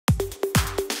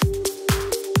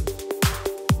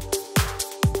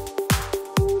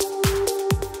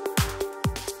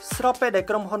ស្របពេលដែល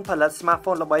ក្រុមហ៊ុនផលិត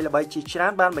smartphone ល្បីៗជាច្រើ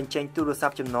នបានបញ្ចេញទូរស័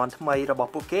ព្ទចំនួនថ្មីរប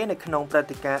ស់ពួកគេនៅក្នុងព្រឹត្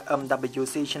តិការណ៍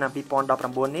MWC ឆ្នាំ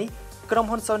 2019 នេះក្រុម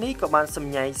ហ៊ុន Sony ក៏បានស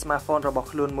ម្ញែង smartphone របស់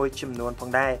ខ្លួនមួយចំនួនផង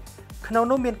ដែរក្នុង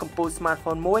នោះមានកំពូល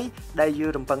smartphone មួយដែលយើ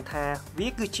ងរំពឹងថាវា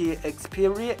គឺជា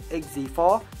Xperia XZ4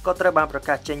 ក៏ត្រូវបានប្រ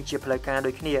កាសចេញជាផ្លូវការ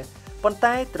ដូចគ្នាប៉ុន្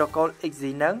តែត្រកូល XZ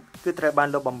ហ្នឹងគឺត្រូវបាន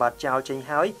លុបបំបាត់ចោលចេញ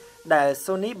ហើយដែល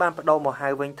Sony បានបដូរមកហៅ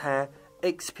វិញថា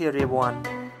Xperia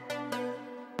 1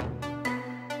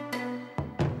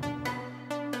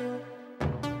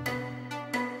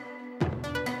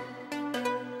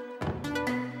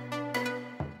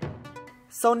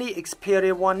 Sony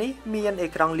Xperia 1 នេះមានអេ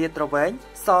ក្រង់លាតត្រវែង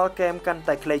សល់គែមកាន់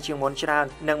តែខ្លីជាងមុនច្រើន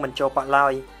និងមិនចូលប៉ាក់ឡើ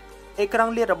យអេក្រ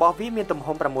ង់លាតរបស់វាមានទំ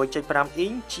ហំ 6.5 អ៊ី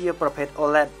ងជាប្រភេទ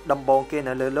OLED ដំបូងគេ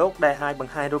នៅលើโลกដែលអាចប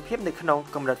ង្ហាញរូបភាពនៅក្នុង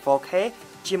កម្រិត 4K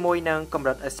ជាមួយនឹងកម្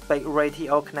រិត aspect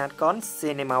ratio ខ្នាតកន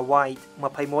Cinema Wide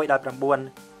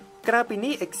 21:9 ក្រៅពី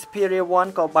នេះ Xperia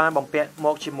 1 ក៏បានបំពាក់ម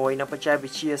កជាមួយនឹងបច្ចេកវិ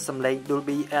ទ្យាសំឡេង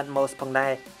Dolby Atmos ផងដែ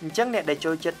រអញ្ចឹងអ្នកដែល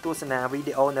ចូលចិត្តទស្សនាវី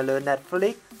ដេអូនៅលើ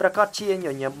Netflix ប្រកាសជាញ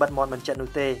ញឹមបិទមាត់មិនចិត្តនោះ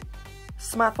ទេ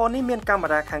Smartphone នេះមានកាមេ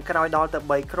រ៉ាខាងក្រោយដល់ទៅ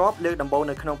3គ្រាប់លើកដំបូង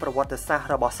នៅក្នុងប្រវត្តិសាស្ត្រ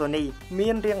របស់ Sony មា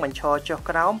នរាងបញ្ឈរចុះ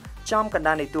ក្រោមចំកណ្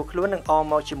ដាលនៃតួខ្លួននិងអម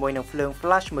មកជាមួយនឹងភ្លើង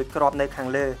flash មួយគ្រាប់នៅខាង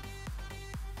លើ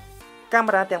កា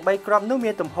មេរ៉ាទាំង3គ្រាប់នោះ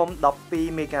មានទំហំ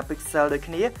 12 megapixel ដូច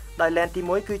គ្នាដោយ lens ទី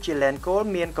1គឺជា lens gold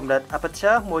មានកម្រិត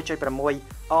aperture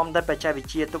 1.6 អមដោយបច្ចេកវិ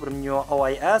ទ្យាទប់រំញ័រ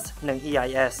OIS និង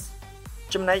EIS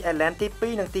ចំណែកឯ lens ទី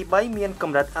2និងទី3មានក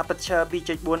ម្រិត aperture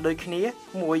 2.4 ដូចគ្នា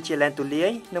មួយជា lens ទូលា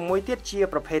យនិងមួយទៀតជា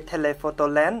ប្រភេទ telephoto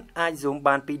lens អាច zoom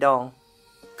បាន2ដង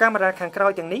កាមេរ៉ាខាងក្រោ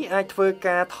យទាំងនេះអាចធ្វើ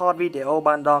ការថតវីដេអូ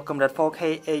បានដល់កម្រិត 4K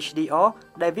HDR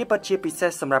ដែលវាពិតជាពិសេ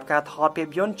សសម្រាប់ការថតភាព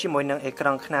យន្តជាមួយនឹងអេក្រ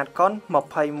ង់ខ្នាតកន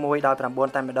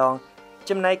 21:9 តែម្ដង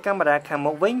ចំណែកកាមេរ៉ាខាង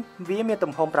មុខវិញវាមាន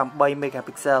ទំហំ 8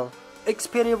 megapixel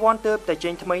Xperia 1 ទើបតែចេ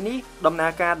ញថ្មីនេះដំណើ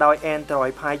រការដោយ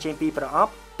Android Pie ចេញពីប្រអ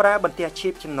ប់ប្រើបន្ទះឈី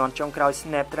បចំនួនចុងក្រោយ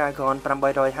Snapdragon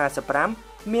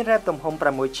 855មានរ៉ែមទំហំ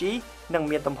 6G និង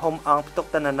មានទំហំអង្គផ្ទុក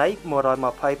ទិន្នន័យ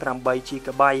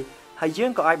 128GB ហើយយើ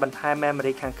ងក៏អាចបន្ថែម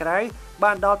memory ខាងក្រៅ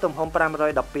បានដល់ទំហំ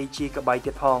 512GB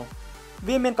ទៀតផង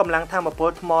វាមានកម្លាំងថាមពល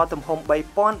ថ្មទំហំ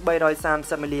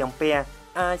 3330 mAh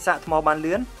អាចសាកថ្មបាន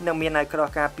លឿននិងមានអាវក្រោះ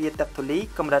ការពារទឹកធូលី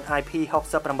កម្រិត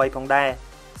IP68 ផងដែរ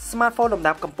Smartphone លំ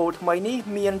ដាប់កំពូលថ្មីនេះ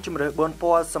មានជម្រើស4ព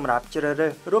ណ៌សម្រាប់ជ្រើសរើ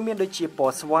សរួមមានដូចជាព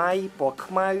ណ៌ស្វាយពណ៌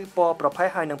ខ្មៅពណ៌ប្រផេះ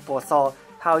ហើយនិងពណ៌ស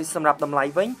ហើយសម្រាប់តម្លៃ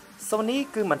វិញ Sony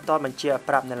គឺមិនទាន់បញ្ជាក់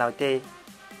ប្រាប់នៅឡើយទេ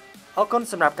អរគុណ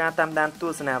សម្រាប់ការតាមដានទ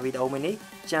ស្សនាវីដេអូមួយនេះ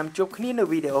ចាំជួបគ្នានៅ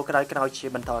វីដេអូក្រោយៗជា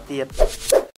បន្តទៀត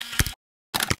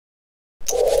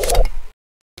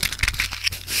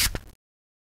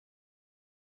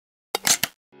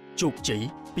ជោគជ័យ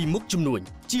ពីមុខជំនួញ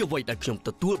ជាអ្វីដែលខ្ញុំទ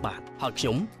ទួលបានហើយខ្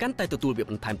ញុំកាន់តែទទួលវា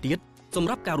បន្ថែមទៀតសម្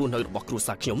រាប់ការរស់នៅរបស់គ្រួ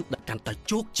សារខ្ញុំដែលកាន់តែ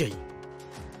ជោគជ័យ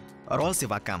រាល់សេ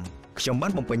វាកម្មខ្ញុំបា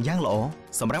នបំពេញយ៉ាងល្អ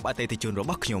សម្រាប់អតិថិជនរ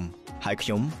បស់ខ្ញុំហើយខ្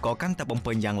ញុំក៏កាន់តែបំ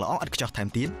ពេញយ៉ាងល្អឥតខ្ចោះថែម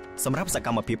ទៀតសម្រាប់សក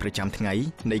ម្មភាពប្រចាំថ្ងៃ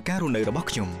នៃការរស់នៅរបស់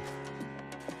ខ្ញុំ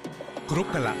គ្រប់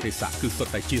កលៈទេសៈគឺសុទ្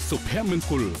ធតែជាសុភមង្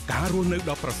គលការរស់នៅ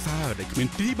ដ៏ប្រសើរដែលគ្មាន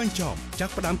ទីបញ្ចប់ចា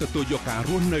ក់ផ្ដើមទទួលយកការ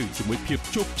រស់នៅជាមួយភាព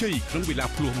ជោគជ័យក្នុងវេលា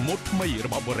ភ្លោះម៉ូដថ្មីរ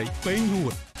បស់បរិយាពេញហួ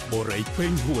តធ្វើឲ្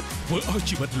យ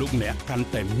ជីវិតលោកអ្នកកាន់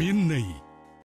តែមានន័យ